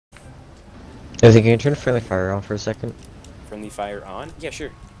I think you can turn friendly fire on for a second. Friendly fire on? Yeah,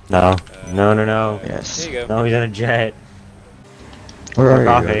 sure. No. No. Yes. There you go. No, he's in a jet. Where Fuck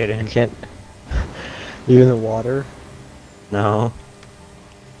off, are you? Aiden. I can't. You in the water? No.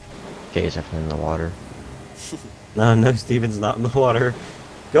 Okay, he's definitely in the water. No, Steven's not in the water.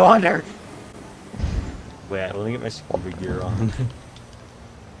 Go under! Wait, let me get my scuba gear on.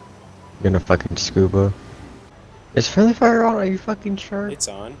 You're gonna fucking scuba. Is friendly fire on? Are you fucking sure? It's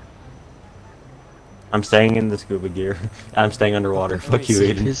on. I'm staying in the scuba gear. I'm staying underwater. Fuck you,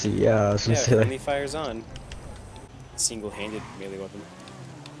 Aiden. Busy, yeah, I was Yeah, gonna say friendly that. fire's on. Single-handed melee weapon.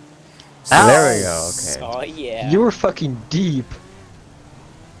 Oh, there we go, okay. Oh, yeah. You were fucking deep.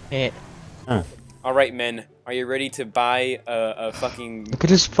 Eh. Huh. Alright, men. Are you ready to buy a fucking... Look at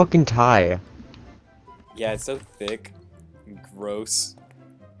his fucking tie. Yeah, it's so thick. Gross.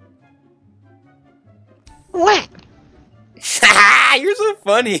 What? You're so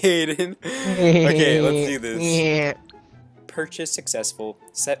funny, Aiden. Okay, let's do this. Yeah. Purchase successful.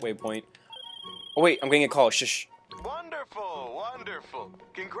 Set waypoint. Oh wait, I'm getting a call. Shush. Wonderful, wonderful.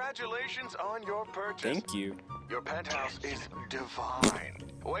 Congratulations on your purchase. Thank you. Your penthouse is divine.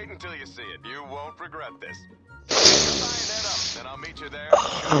 Wait until you see it. You won't regret this. Sign that up, then I'll meet you there.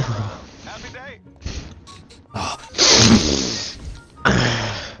 Happy day.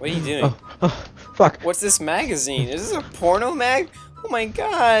 What are you doing? Oh, fuck. What's this magazine? Is this a porno mag? Oh my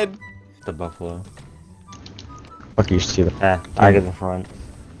god. The buffalo. Fuck you, Steven. I get the front.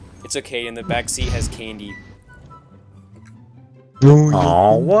 It's okay, and the back seat has candy.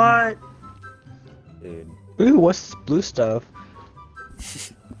 Oh, what? Dude. Ooh, what's this blue stuff?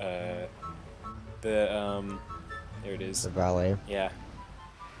 There it is. The valet. Yeah.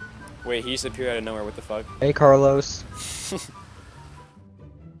 Wait, he just appeared out of nowhere. What the fuck? Hey, Carlos.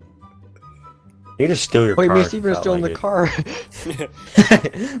 You just steal your Wait, car. me and Steven are still in the car.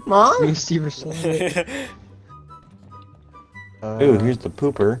 Mom? Me and Steven are still in it. Ooh, here's the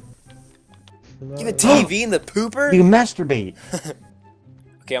pooper. Get the TV and the pooper? You masturbate.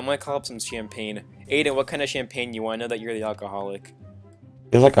 Okay, I'm gonna call up some champagne. Aiden, what kind of champagne you want? I know that you're the alcoholic.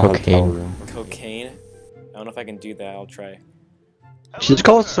 It's like a hotel room. Cocaine? I don't know if I can do that. I'll try. Should you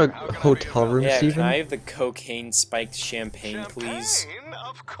call us a hotel room, Yeah, Steven? can I have the cocaine spiked champagne, please? Champagne?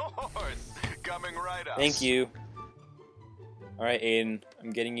 Of course. Coming right up. Thank you. Alright, Aiden,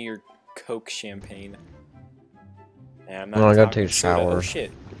 I'm getting you your Coke champagne. Yeah, I'm not Oh, I gotta talking take a soda. shower. Oh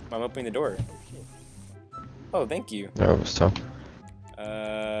shit, I'm opening the door. Oh, thank you. No, it was tough.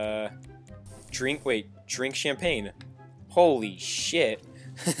 Drink champagne. Holy shit.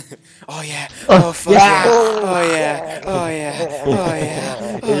 Oh yeah. Oh fuck yeah. Oh yeah. Oh yeah. Oh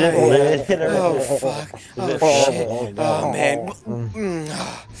yeah. Oh, yeah. Oh fuck. Oh shit. Oh man.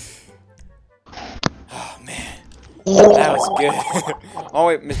 Oh man. That was good. Oh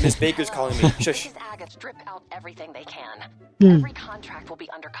wait, Miss Baker's calling me. Shush. These agates strip out everything they can. Hmm. Every contract will be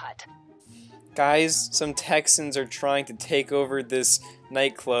undercut. Guys, some Texans are trying to take over this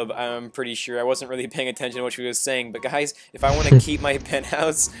nightclub, I'm pretty sure. I wasn't really paying attention to what she was saying, but guys, if I want to keep my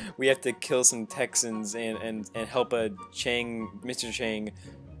penthouse, we have to kill some Texans and help Mr. Chang.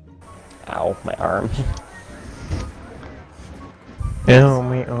 Ow, my arm. Ow,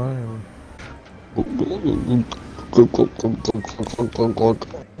 my arm.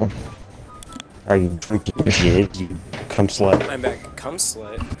 Are you drinking shit? You cum slut. I'm back. Come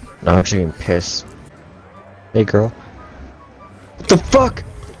slut. No, I'm actually getting pissed. Hey, girl. What the fuck?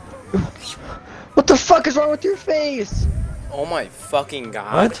 What the fuck is wrong with your face? Oh my fucking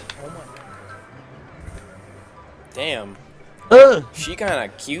god. What? Oh my... Damn. Ugh. She kinda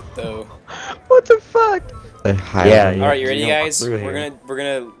cute though. What the fuck? Yeah. Alright, you ready know, guys? through here. We're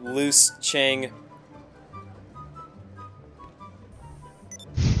gonna loose Chang.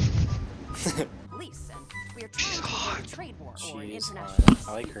 Listen, we are trying to avoid a trade war or Jeez, international.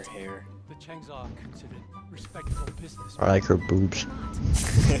 I like her hair. The Changs are considered respectable business. I like her boobs.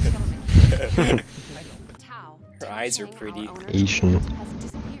 Tao, Her eyes are Chang, pretty. our owner, Asian. has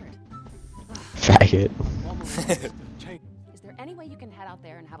disappeared. Faggot. Is there any way you can head out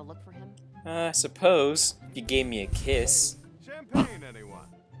there and have a look for him? I suppose if you gave me a kiss. Champagne, anyone?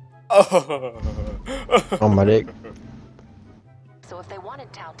 Oh. On my dick. So if they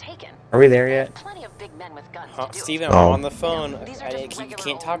wanted Tao taken, Are we there yet? plenty of big men with guns Huh, to do Steven, it. I'm Oh. on the phone. These are You just regular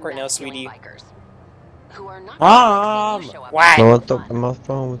can't talk old right now, meth-dealing sweetie. bikers who are not Mom! gonna show up What? for No, what the? fun. I'm on the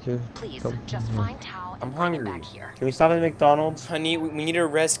phone with you. Please, just find Tao and I'm bring him hungry. back here. Can we stop at McDonald's? Honey, we need to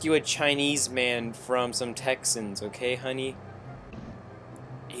rescue a Chinese man from some Texans, okay, honey?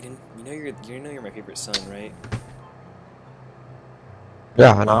 Aiden, you know you're my favorite son, right?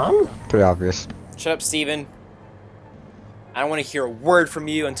 Yeah, I know. Mom? Pretty obvious. Shut up, Steven. I don't want to hear a word from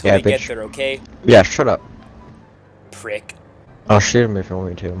you until Yeah, we get bitch. there, okay? Yeah, shut up. Prick. I'll shoot him if you want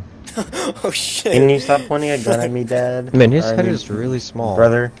me to. Oh shit. Can you stop pointing a gun at me, Dad? Man, his Or, I head mean, is really small.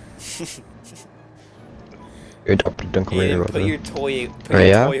 Brother. Don't come here, Aiden, put brother. your toy, Oh,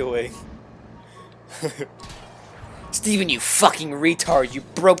 yeah? toy away. Steven, you fucking retard! You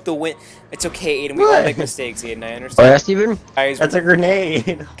broke the win. It's okay, Aiden. We all What? make mistakes, Aiden. I Oh understand. yeah, Steven? Guys, That's a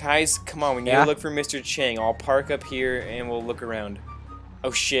grenade. guys, come on. We need Yeah? to look for Mr. Chang. I'll park up here and we'll look around.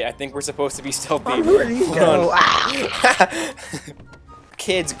 Oh shit! I think we're supposed to be stealthy. Mom, where do you Hold go? on.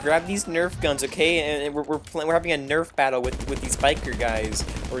 Kids, grab these Nerf guns, okay? And we're having a Nerf battle with these biker guys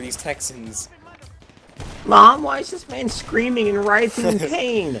or these Texans. Mom, why is this man screaming and writhing in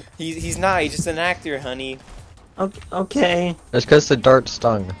pain? He's not. He's just an actor, honey. Okay. That's because the dart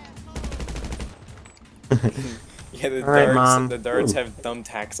stung. Yeah, the All right, darts. Mom. The darts Ooh. have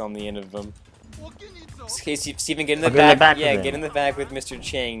thumbtacks on the end of them. Okay, Steven, get in the I'll get in the back. back Yeah, with him. get in the back with Mr.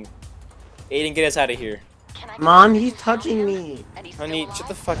 Chang. Aiden, get us out of here. Mom, he's touching me. Honey, shut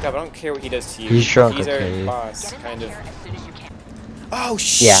the fuck up. I don't care what he does to you. He's drunk, He's okay? our boss, kind of. Oh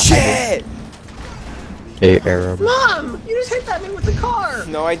Yeah, I shit! Hey, Arab. Mom, you just hit that man with the car.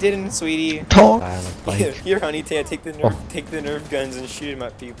 No, I didn't, sweetie. Talk. Here, honey, take the Nerf guns and shoot them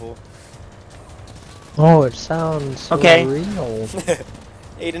at people. Oh, it sounds so Okay. real.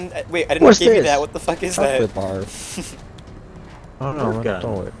 Aiden, wait, I didn't What's give you this? that. What the fuck is Chocolate that? bar. I don't know. Nerf What gun.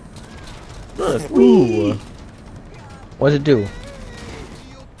 do it? Look, Ooh. What does it do?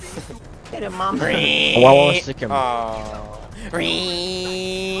 hit him, Mom. Oh, I want to stick him. Aww.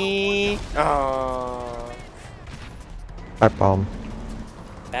 Aww. Pipe bomb.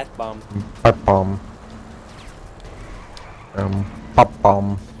 Bat bomb. Pipe bomb. Pop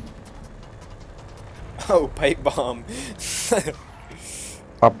bomb. Oh, pipe bomb.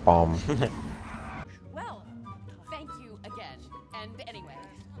 Pop bomb. Well, thank you again. And anyway,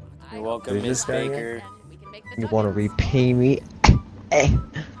 I You're hope welcome, Who's Miss this guy Baker. we can make this You up want to in- repay me? Eh.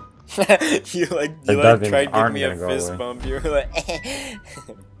 you The like tried to give aren't me a gonna go fist away. bump. You were like,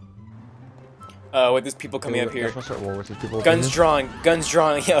 wait, there's people coming up here. Let's start war with these people. Guns drawn. Guns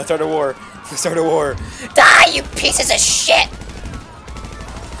drawn. Yeah, let's start a war. Let's start a war. Die, you pieces of shit!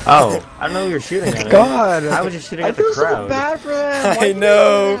 Oh, I don't know who you're shooting at. God, I was just shooting I at the feel so crowd. bad for them. Why I do you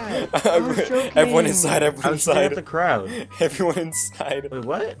know. do that? I was joking. Everyone inside. I Everyone was shooting at inside. the crowd. Everyone inside. Wait,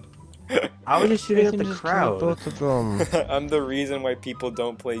 what? I was just shooting at Nathan the just killed crowd. both of them. I'm the reason why people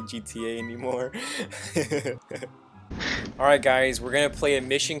don't play GTA anymore. Alright guys, we're gonna play a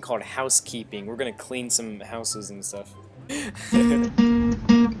mission called housekeeping. We're gonna clean some houses and stuff.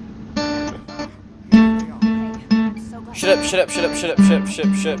 Shut up, shut up, shut up, shut up, shut up, shut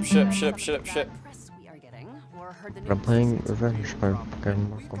up, shut up, shut up, shut up, shut up, shut up. Press we are getting, or heard the I'm news. playing Revenge by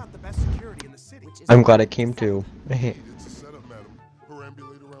Gun We've Markle. got the best security in the city. Which is I'm glad I came too. It's a setup, madam.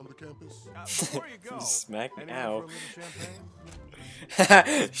 Perambulate around the campus. Before you go, Smack me anyone out. for a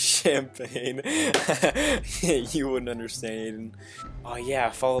little champagne? Champagne. You wouldn't understand. Oh yeah,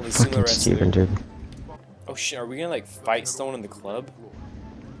 follow the sumo Fucking wrestler. Steven, dude. Oh shit, are we gonna like fight someone in the club?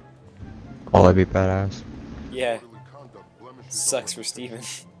 Oh, that'd be badass. Yeah, sucks for Steven.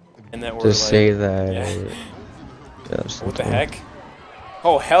 And that we're Just like, say that. yeah. Yes, What the that's heck?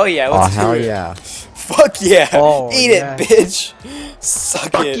 Oh hell yeah, all. Oh, let's do hell it. yeah. Fuck yeah! Oh, Eat yeah. it, bitch!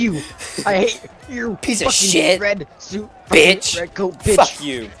 Suck Fuck it! you! I hate you, Piece of fucking shit. red suit, Bitch. red coat, bitch. Fuck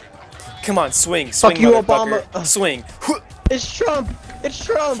you! Come on, swing, swing, you, motherfucker. Obama. Swing! It's Trump! It's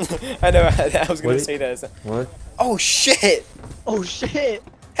Trump! I know, I was gonna What? say that. What? Oh shit! Oh shit!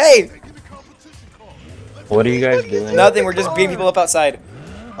 Hey! What are you guys doing? Nothing, we're just beating people up outside.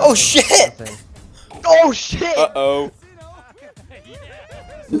 Oh shit! Oh shit! Uh oh.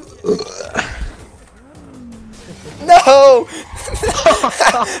 No!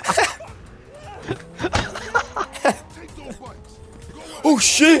 Oh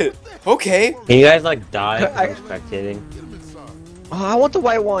shit! Okay. Can you guys like die I- from spectating? Oh, I want the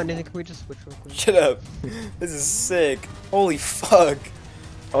white one. And can we just switch real quick? Shut up. This is sick. Holy fuck.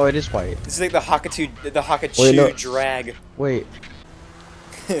 Oh, it is white. This is like the Hakachu Wait, no. drag. Wait.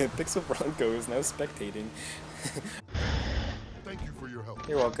 Pixel Bronco is now spectating. Thank you for your help.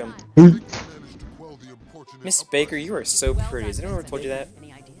 You're welcome. Managed to quell the importunate Miss Baker, you are so pretty. Has anyone ever told you that?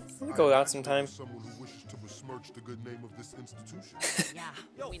 Any ideas? Can we go out sometime? someone who wishes to besmirch the good name of this institution.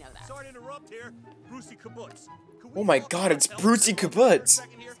 Yeah, we know that. Sorry to interrupt here. Brucey Kibbutz. Could Oh we my talk god, it's about Brucey Elvis for a Kibbutz.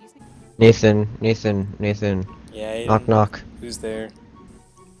 second here? Nathan. Yeah, Aiden. Knock knock. Who's there?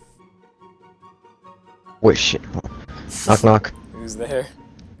 Wait, shit. Knock knock. Who's there?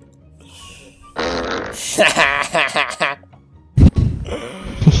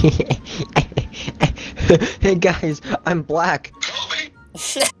 Hey guys, I'm black.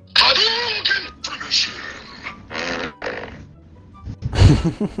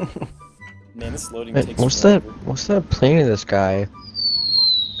 Man, this loading Wait, takes what's forever. What's that plane in the sky?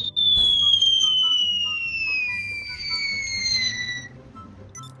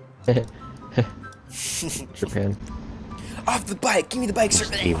 Japan. Off the bike! Give me the bike, sir!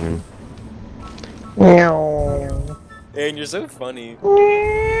 Steven. And you're so funny.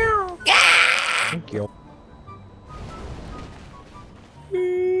 Thank you.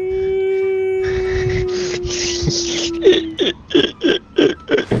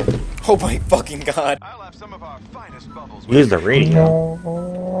 Oh my fucking god. I'll have some of our finest bubbles. Use the radio.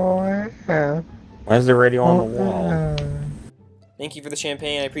 Why is the radio on the wall? Thank you for the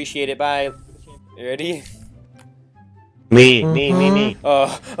champagne, I appreciate it, bye. You ready? Me. Oh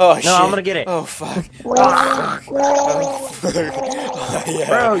shit. No, I'm gonna get it. Oh fuck. Oh fuck. Oh fuck. Oh, yeah.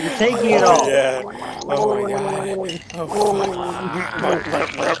 Bro, you're taking it all. Yeah. Oh my god. Oh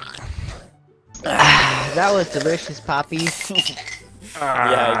fuck. That was delicious, Poppy.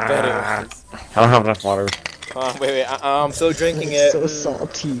 Yeah, I bet it was. I don't have enough water. Wait, I'm still drinking it. So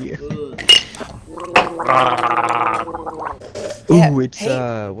salty. Yeah, Ooh, it's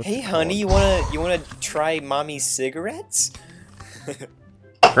hey, what's hey it honey, you wanna try mommy's cigarettes?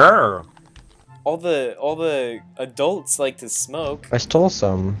 Sure. All the adults like to smoke. I stole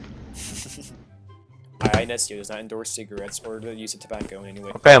some. INSU does not endorse cigarettes or the use of tobacco in any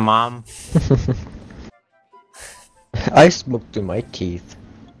way. Okay, Mom. I smoked through my teeth.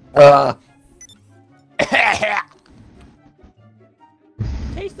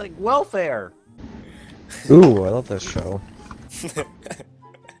 Tastes like welfare. Ooh, I love this show.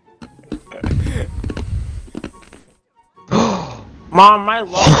 Mom, my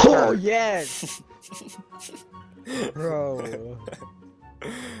love. Oh yes, bro.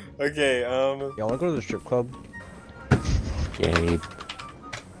 Okay, Y'all wanna go to the strip club? Gabe.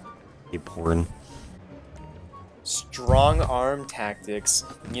 Gabe porn. strong arm tactics.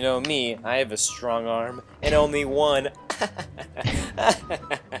 You know me, I have a strong arm and only one.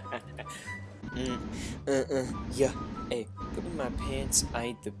 Yeah. Hey, poop in my pants. I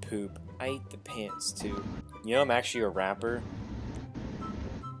eat the poop. I eat the pants too. You know I'm actually a rapper.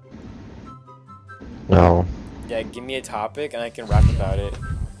 No. Yeah, give me a topic and I can rap about it.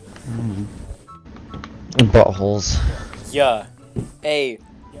 Buttholes. Yeah. Hey,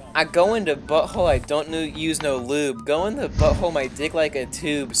 I go into butthole, I don't use no lube. Go in the butthole, my dick like a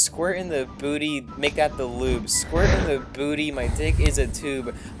tube. Squirt in the booty, make that the lube. Squirt in the booty, my dick is a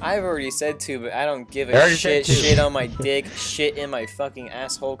tube. I've already said tube, but I don't give a shit. Shit on my dick, shit in my fucking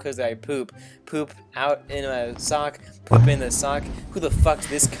asshole cause I poop. Poop out in my sock, poop in the sock. Who the fuck's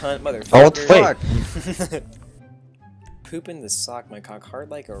this cunt, motherfucker? Oh, what the fuck? Poop in the sock, my cock hard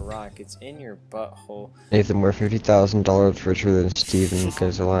like a rock. It's in your butthole. Nathan, we're $50,000 richer than Steven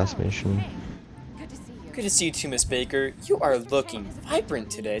because of last mission. Good to see you. Good to see you too, Miss Baker. You are looking vibrant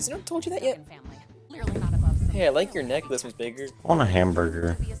today. Has anyone told you that yet? Family. Clearly not above some Hey, I like your necklace, Miss Baker. I want a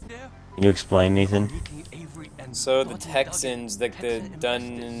hamburger. Can you explain, Nathan? So the Texans, like the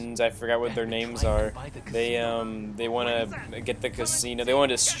Duns, I forgot what their names are. They want to get the casino. They want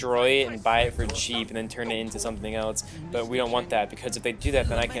to destroy it and buy it for cheap and then turn it into something else. But we don't want that because if they do that,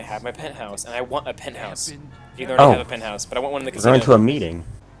 then I can't have my penthouse. And I want a penthouse. You don't have a penthouse, but I want one in the We're casino. going to a meeting.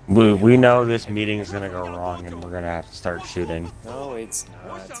 We know this meeting is gonna go wrong and we're gonna have to start shooting. No, it's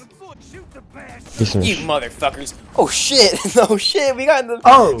not. Listen, You motherfuckers! Oh shit! Oh shit! We got in the.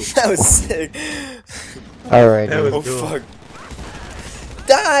 Oh! That was sick. alright. That was Oh cool. fuck!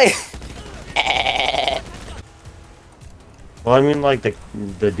 Die! Well, I mean, like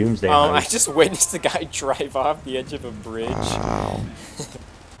the Doomsday. I Heist. just witnessed the guy drive off the edge of a bridge. Wow.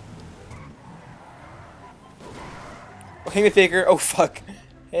 Oh, hey, Miss Baker. Oh fuck.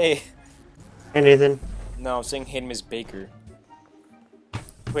 Hey. Hey, Nathan. No, I'm saying hey, Miss Baker.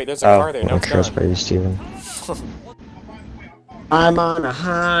 Wait, there's a Oh, car there. No, I'm it's curious not. about you, Steven. I'm on a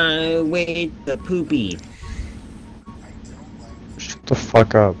highway to poopy. Shut the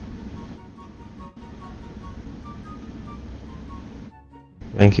fuck up.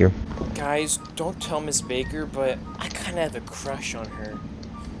 Thank you. Guys, don't tell Miss Baker, but I kind of have a crush on her.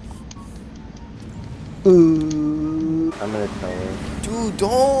 I'm gonna tell her. Dude,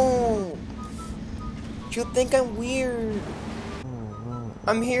 don't! She'll think I'm weird.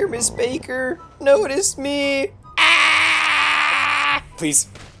 I'm here, Miss Baker. Notice me. Ah! Please.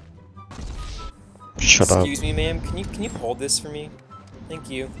 Shut up. Excuse me, ma'am. Can you hold this for me? Thank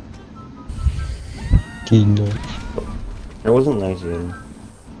you. Kino. It wasn't nice, Nathan.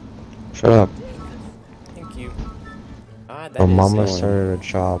 Shut up. Thank you. Ah, that Oh, is, Mama started a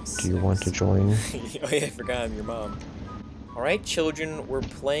job. Do you want to join? Oh yeah, I forgot I'm your mom. Alright, children, we're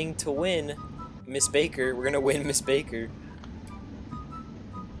playing to win Miss Baker. We're gonna win Miss Baker.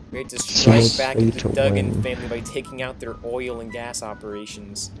 We have to strike back at the Duggan family by taking out their oil and gas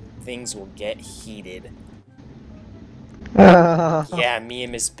operations. Things will get heated. Yeah, me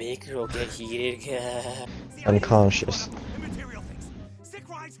and Miss Baker will get heated. Unconscious. Immaterial things. Stick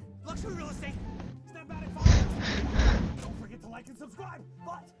rides, luxury real estate. Snap out and follow. Don't forget to like and subscribe.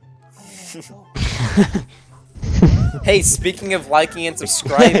 But Hey, speaking of liking and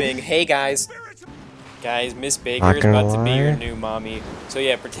subscribing, hey guys. Guys, Miss Baker is about to be your new mommy. So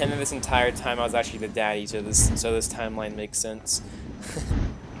yeah, pretend that this entire time I was actually the daddy, so this timeline makes sense.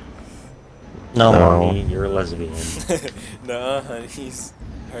 No, mommy, you're a lesbian. Nah, honey.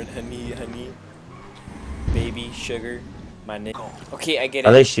 Baby, sugar, my nigga. Okay, I get it.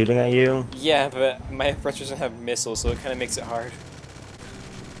 Are they shooting at you? Yeah, but my press doesn't have missiles, so it kind of makes it hard.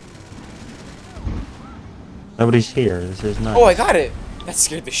 Nobody's here. This is nice. Oh, I got it! That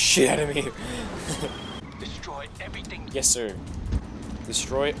scared the shit out of me. Destroy everything. Yes, sir.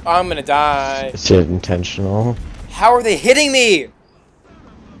 Destroy. Oh, I'm gonna die. Is it intentional? How are they hitting me?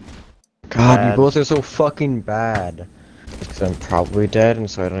 God, Bad. you both are so fucking bad. Because I'm probably dead, and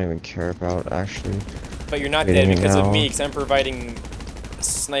so I don't even care about actually. But you're not Hitting dead me because of now. me, because I'm providing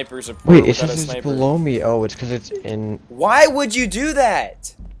sniper support Wait, it's without a just sniper. below me. Oh, it's because it's in. Why would you do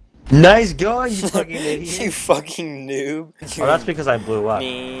that? Nice going, you fucking idiot. You fucking noob. Oh, that's because I blew up.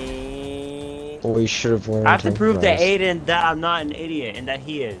 Me. Well, we should have learned. I have to prove to improvise. Aiden that I'm not an idiot and that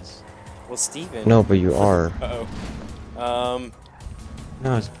he is. Well, Steven. No, but you are. Uh-oh.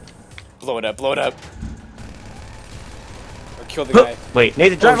 No, it's... Blow it up, blow it up. Or kill the guy. Wait,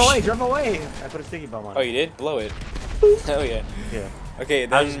 Nathan, drive Oh, away, drive away! I put a sticky bomb on Oh, it. you did? Blow it. Hell yeah. Yeah. Okay,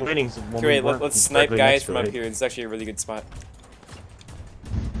 I was then... just waiting so when Okay, we weren't let's snipe directly guys next from to up it. here. It's actually a really good spot.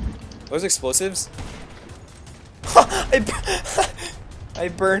 Those explosives? I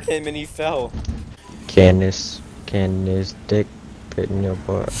burned him and he fell. Candace dick fit in your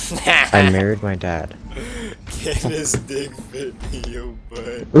butt. I married my dad. Can his dick fit in your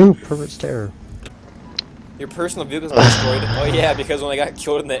butt? Ooh, pervert stare. Your personal vehicle's been destroyed. Oh yeah, because when I got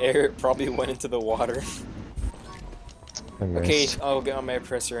killed in the air, it probably went into the water. I Okay, missed. I'll get on my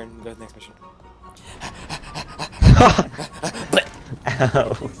oppressor and go to the next mission.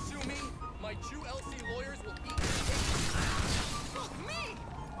 Ow.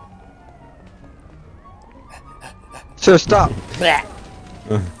 So stop.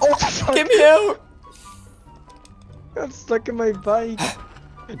 Oh, fuck. Get me out! I'm stuck in my bike.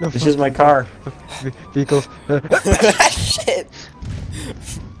 No, This is my car. vehicles. Shit!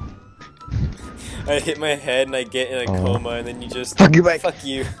 I hit my head and I get in a coma and then you just... Fuck you, bike. Fuck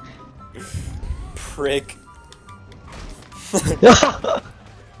you. Prick.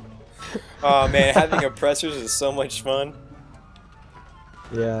 Oh man, having oppressors is so much fun.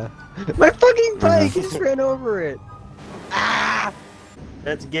 Yeah. My fucking bike! He just ran over it. Ah!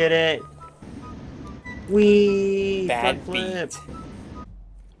 Let's get it. Wee. Bad Front flip. beat.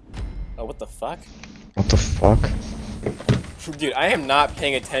 Oh, what the fuck? What the fuck? Dude, I am not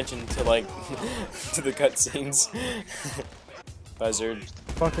paying attention to, like, to the cutscenes. Buzzard.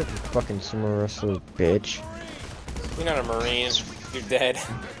 Fuck if you fucking sumo wrestler, bitch. You're not a marine. You're dead.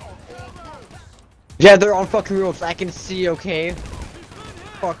 Yeah, they're on fucking ropes. I can see, okay?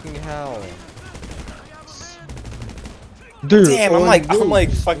 Fucking hell. Dude, Damn, I'm on like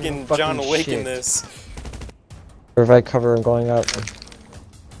ropes. fucking John Wick in this. Revive cover and going up.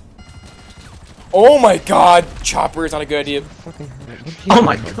 Oh my god! Chopper is not a good idea. Fucking Oh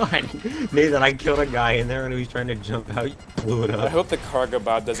my god. Nathan, I killed a guy in there and he was trying to jump out. You blew it I up. hope the cargo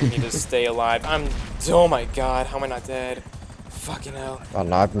bot doesn't need to stay alive. Oh my god, how am I not dead? Fucking hell. Oh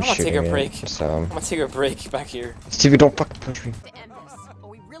no, I've been I'm gonna take shooting a break. it, so... I'm gonna take a break back here. Stevie, don't fucking punch me. To end this, or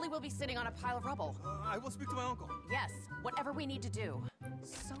we really will be sitting on a pile of rubble. I will speak to my uncle. Yes, whatever we need to do.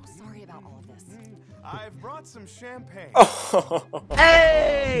 So sorry about all of this. I've brought some champagne.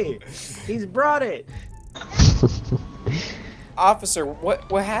 Hey! He's brought it. Officer,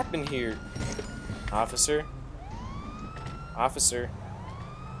 what happened here? Officer? Officer?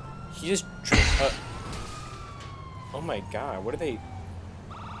 He just... oh my god, what are they...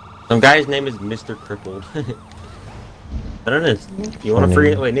 Some guy's name is Mr. Crippled. I don't know. You want to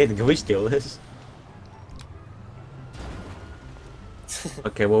free it? Wait, Nathan, can we steal this?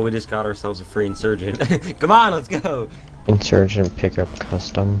 Okay, well, we just got ourselves a free insurgent. Come on, let's go! Insurgent pickup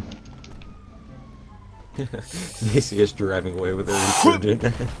custom. He's just driving away with their insurgent.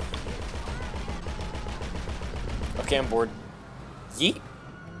 Okay, I'm bored. Yeet.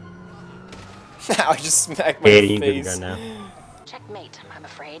 I just smacked my Aiden, you can face. go now. Checkmate, I'm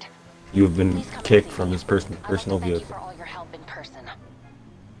afraid. You have been Please come kicked and see from me. this person's I'd like to personal thank you vehicle. for all your help in person.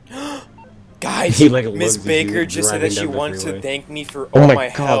 Guys, He, like, Miss looks at Baker you just said that driving she down the wants to freeway. thank me for Oh all my my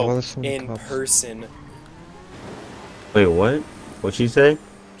God, help why are there so many in cops? person. Wait, what? What'd she say?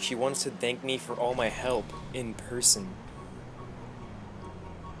 She wants to thank me for all my help in person.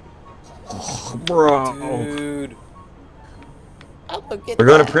 Bro. Dude. Oh, look at We're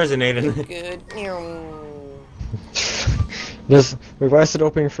going to that. prison, Aiden. Good. Just, why is it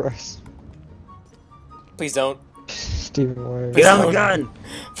opening for us? Please don't. Steven, why? Get on the gun!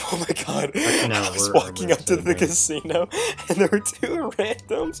 Oh my god. Actually, no, I was we're walking up to the sitting there. casino and there were two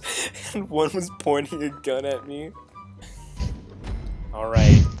randoms and one was pointing a gun at me.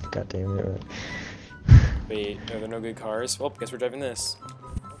 Alright. God damn it. Wait, are there no good cars? Well, guess we're driving this.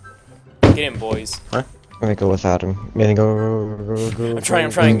 Get in, boys. I'm gonna go without him. Man, go. I'm trying.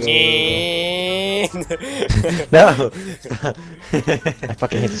 No! I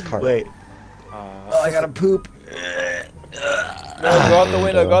fucking hate this car. Wait. Oh, I gotta poop. No, go out the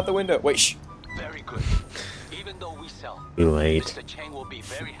window, go out the window. Wait, shh. Very good. Even though we sell, Too late. Mr. Chang will be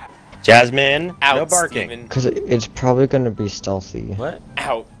very happy. Jasmine, Out, no barking. Steven. Cause it's probably gonna be stealthy. What?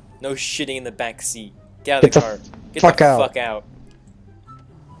 Out. No shitting in the back seat. Get out of Get the the car. Get fuck the out. fuck out.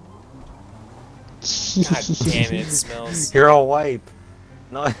 God damn it, it smells. You're all wipe.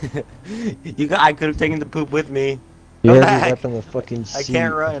 No, I could have taken the poop with me. You're Go already back. up in the fucking I seat.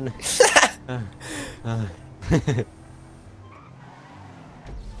 can't run.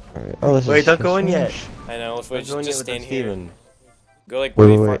 Alright. Oh, this Wait, is don't go in yet. I know, let's Don't wait, go in yet just with stand here. Steven. Go like Wait,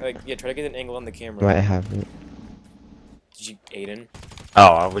 really wait, far, wait. like, yeah, try to get an angle on the camera. Might have it. Did you, Aiden? Oh,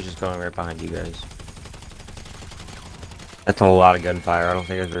 I was just going right behind you guys. That's a lot of gunfire. I don't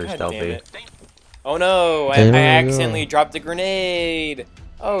think it's very God stealthy. damn it. Oh no, I There we go. accidentally dropped a grenade.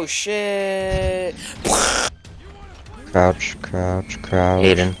 Oh shit. Crouch.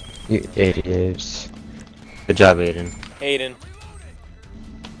 Aiden. You idiots. Good job, Aiden. Aiden.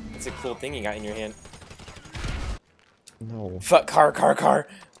 That's a cool thing you got in your hand. No. Fuck, car.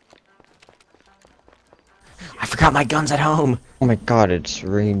 I forgot my guns at home. Oh my god, it's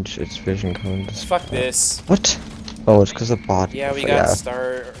range, it's vision cones. Fuck this. What? Oh, it's because of body. Yeah, we got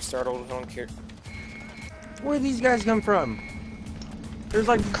startled. I don't care. Where'd these guys come from? There's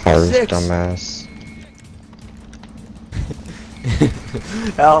like Cars, 6. dumbass.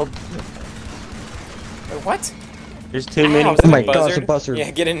 Help. Wait, what? There's too Ow, many. is that Oh my a god, it's a buzzard? buzzard. Yeah,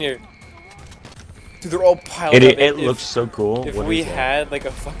 get in here. Dude, they're all piled It up. it looks so cool. If What we is that? had like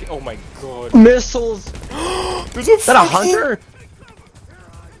a fucking. Oh my god. Missiles! There's a Is that a fucking- hunter?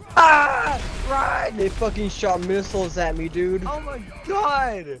 Ah! Right! They fucking shot missiles at me, dude. Oh my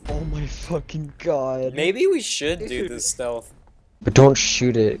god! Oh my fucking god. Maybe we should do Dude. this stealth. But don't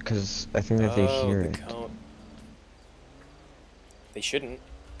shoot it, because I think that they hear the it. cone. They shouldn't.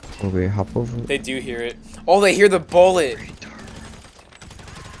 Oh, wait, hop over. They do hear it. Oh, they hear the bullet.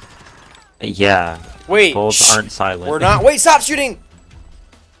 Yeah. Wait. Bullets shh. aren't silent. We're not. Wait, stop shooting.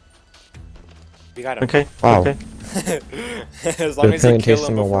 We got him. Okay. Wow. Okay. As long as you apparently kill takes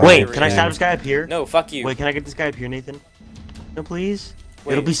him them a before. while. Wait, they can I react. stab this guy up here? No, fuck you. Wait, can I get this guy up here, Nathan? No, please.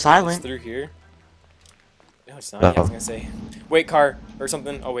 Wait, It'll be It's silent. through here. No, it's not. Yeah, I was Uh-oh. gonna say. Wait, car or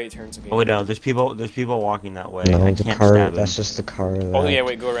something. Oh wait, it turns. Okay. Oh wait, no. There's people walking that way. No, I the can't car, stab that's him. just the car that Oh yeah,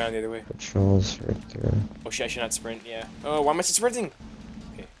 wait, go around the other way. patrols right there. Oh shit, I should not sprint. Yeah. Oh, why am I still sprinting?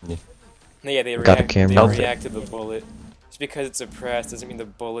 Okay. Yeah. No, yeah, they Got a react. camera. They react to the bullet. Just because it's suppressed doesn't mean the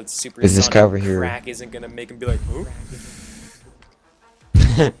bullet's super. Is this guy over here? Crack isn't gonna make him be like, oh.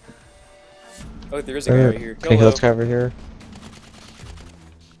 Oh, there is a guy over here. Can you kill Hello. this guy over here?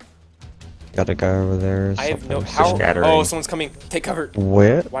 Got a guy over there. I have no. something. How? scattering. Oh, someone's coming. Take cover.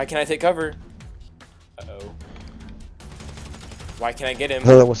 Where? Why can't I take cover? Uh-oh. Why can't I get him? I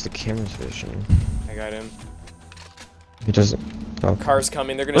thought that was the camera's vision. I got him. He doesn't. Oh. Cars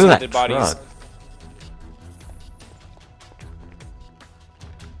coming. They're gonna Look see at dead that bodies. truck.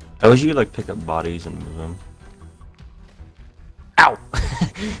 I wish you could like pick up bodies and move them. Ow!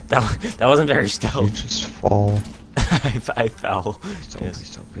 that wasn't very You stealth. just fall. I fell. Please don't,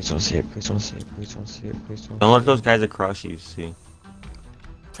 Yes. please don't see it. Please don't see it. Please don't see it. Please don't. Don't let those guys across you see. I'm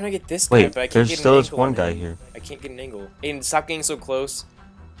trying to get this guy, Wait, but I can't there's get still an this angle one on guy him. here. I can't get an angle. Aiden, stop getting so close.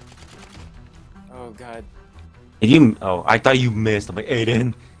 Oh god. Did you? Oh, I thought you missed. I'm like,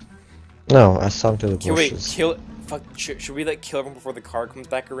 Aiden. No, I saw him through the Okay, wait, bushes. kill. Fuck. Should we like kill everyone before the car comes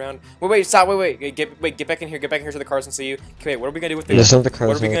back around? Wait, stop. Wait. Get back in here. Get back in here so the cars can see you. Okay, wait. What are we gonna do with the? There's another car.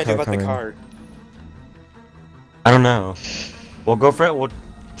 What are we there's gonna do another about the coming. car? I don't know. We'll go for it. We'll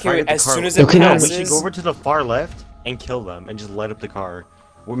try Okay, to get the as car. soon as it Okay, no, we we passes. should go over to the far left and kill them and just light up the car.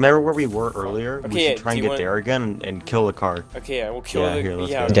 Remember where we were earlier? Okay, We should try and get there again and kill the car. Okay, yeah, we'll kill Yeah, the. here,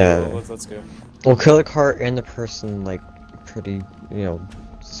 let's yeah, go. okay, Yeah. let's go. We'll kill the car and the person like pretty,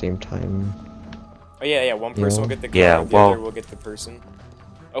 same time. Oh yeah, one person will get the car, Yeah, the other will get the person.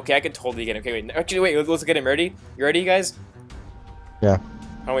 Okay, I could totally get him. Okay, wait. Actually, wait. Let's get him. Ready? You ready, guys? Yeah.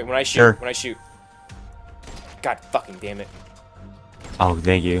 Oh wait, when I shoot. Sure. When I shoot. God fucking damn it! Oh,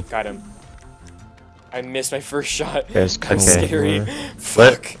 thank you. Got him. I missed my first shot. That's That's okay. scary.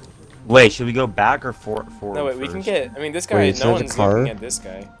 Fuck. Wait, should we go back or forward? No, wait. We can first? get. I mean, this guy. Wait, so no there's a one's car? looking at this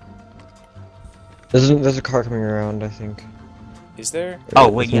guy. There's a car coming around, I think. Is there? Oh I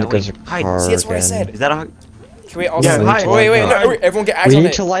wait, think yeah. there's Wait, a hide. car See, that's what I again. said. Is that a? Can we also? Yeah, we need to wait, light wait, it no, up. everyone get eyes We on need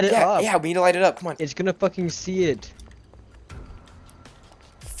it. to light it yeah, up. Yeah, we need to light it up. Come on. It's gonna fucking see it.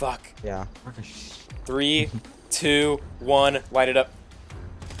 Fuck. Yeah. 3, 2, 1. Light it up.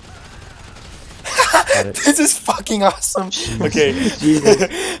 Got it. This is fucking awesome. Okay.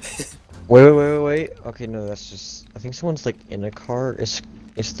 Wait. Okay, no, that's just. I think someone's like in a car. It's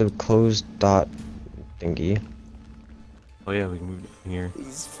the closed dot thingy. Oh yeah, we can move it here. This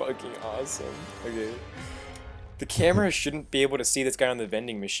is fucking awesome. Okay. The camera shouldn't be able to see this guy on the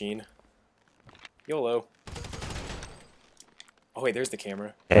vending machine. YOLO. Oh wait, there's the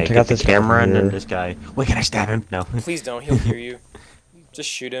camera. Okay, check get out the this guy camera and then here. this guy. Wait, can I stab him? No. Please don't, he'll hear you. Just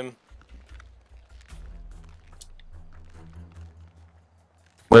shoot him.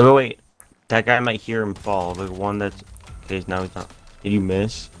 Wait. That guy might hear him fall. The one that's. Okay, now he's not. Did you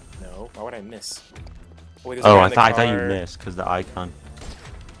miss? No, why would I miss? Oh, wait, there's a Oh, guy I in the thought you car. missed because the icon.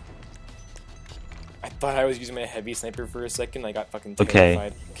 I thought I was using my heavy sniper for a second. I got fucking Okay.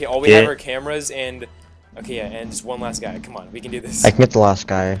 terrified. Okay, all we Get- have are cameras and. Okay, yeah, and just one last guy. Come on, we can do this. I can get the last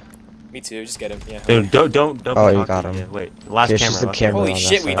guy. Me too. Just get him. Yeah. Dude, don't. Oh, be you cocky. got him. Yeah, wait, the last Okay, it's camera. just the last camera. Holy on that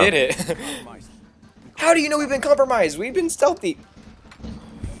shit, we side. did it! How do you know we've been compromised? We've been stealthy.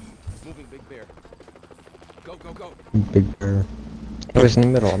 Moving, Big Bear. Go. Big bear. Oh, it's in the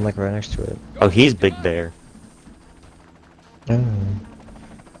middle. I'm like right next to it. Oh, he's Big Bear. Oh.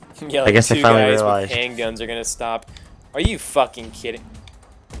 Yeah, like I guess I two finally guys realized. with handguns are gonna stop. Are you fucking kidding?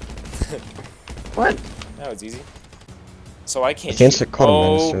 What? That was easy. So I can't Against shoot. a column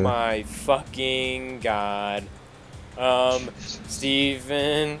Oh minister. my fucking god.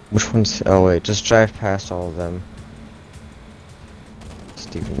 Steven. Which one's? Oh wait, just drive past all of them.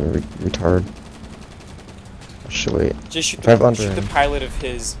 Steven, retard. Oh, shit, wait. Just shoot Drive the, under shoot the him. pilot of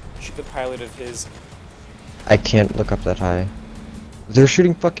his. Shoot the pilot of his. I can't look up that high. They're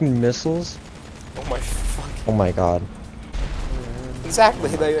shooting fucking missiles? Oh my fucking. Oh my god. Exactly,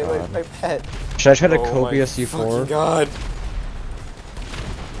 like my pet. Should I try to Oh Kobe my a fucking C4? god.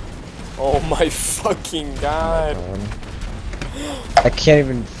 Oh my fucking god. I can't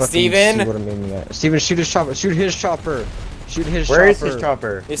even fucking Steven? see what I'm aiming at. Steven, shoot his chopper. Shoot his chopper. Shoot his Where chopper. is his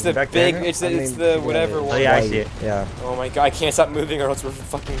chopper? It's the Back big. there? It's the. I mean, It's the whatever yeah, one. Oh, yeah, I white. see it. Yeah. Oh my god! I can't stop moving or else we're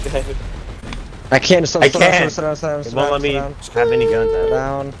fucking dead. I can't. Stop, I slow down, can't. slow down, slow down, It slow won't let me down, have any guns slow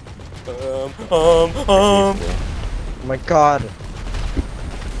out. down. Oh my god.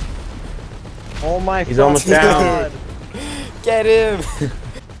 Oh my He's almost fucking down. god. Get him!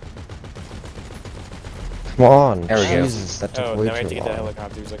 Come on. There we go. Jesus, that took Oh, way now we have too to get the long.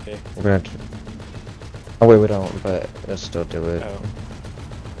 helicopters. Okay. We're gonna have to... Oh wait, we don't, but let's still do it. Oh.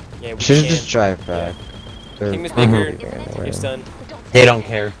 Yeah, we Should can. just drive back. They're King is bigger. leaving anyway. It's done. They don't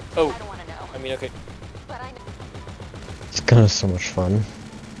care. Oh. I mean, okay. It's gonna be so much fun.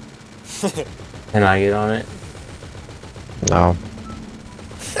 Can I get on it? No.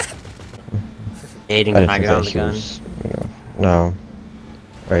 Aiden, I can I didn't get on the think that gun? he was... No.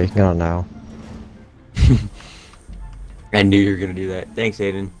 Alright, you can get on now. I knew you were gonna do that. Thanks,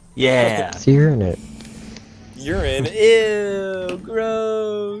 Aiden. Yeah. See, you're in it. You're in. Ew,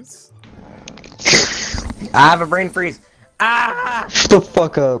 gross. I have a brain freeze. Ah! Shut the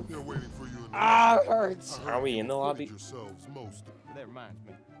fuck up. They're waiting for you in the Ah, it hurts. Are we in the lobby? yourselves most. That reminds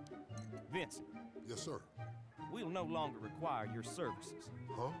me. Vincent, Yes, sir. we'll no longer require your services.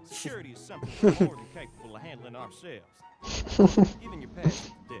 Huh? Security is something we're more than capable of handling ourselves. Even your pass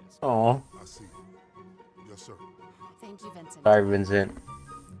at the desk. Aw. I see. Yes, sir. Thank you, Vincent. Sorry, Vincent.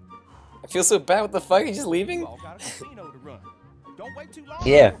 I feel so bad. What the fuck? He's just leaving? You all got a casino to run. Don't wait too long.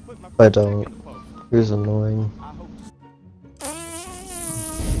 Yeah. I'll put my I foot back don't. in the post. He was annoying. I hope to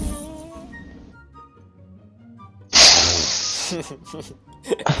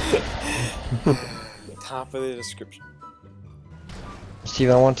Top of the description.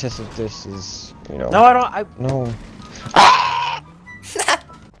 Steven, I want to test if this is, No, I don't. No.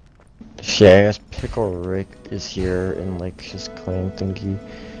 Yeah, I guess Pickle Rick is here in like his clan thingy.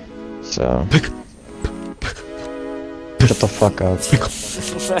 So. Shut the fuck up.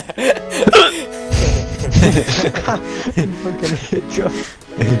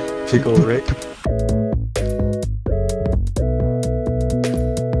 Pickle Rick.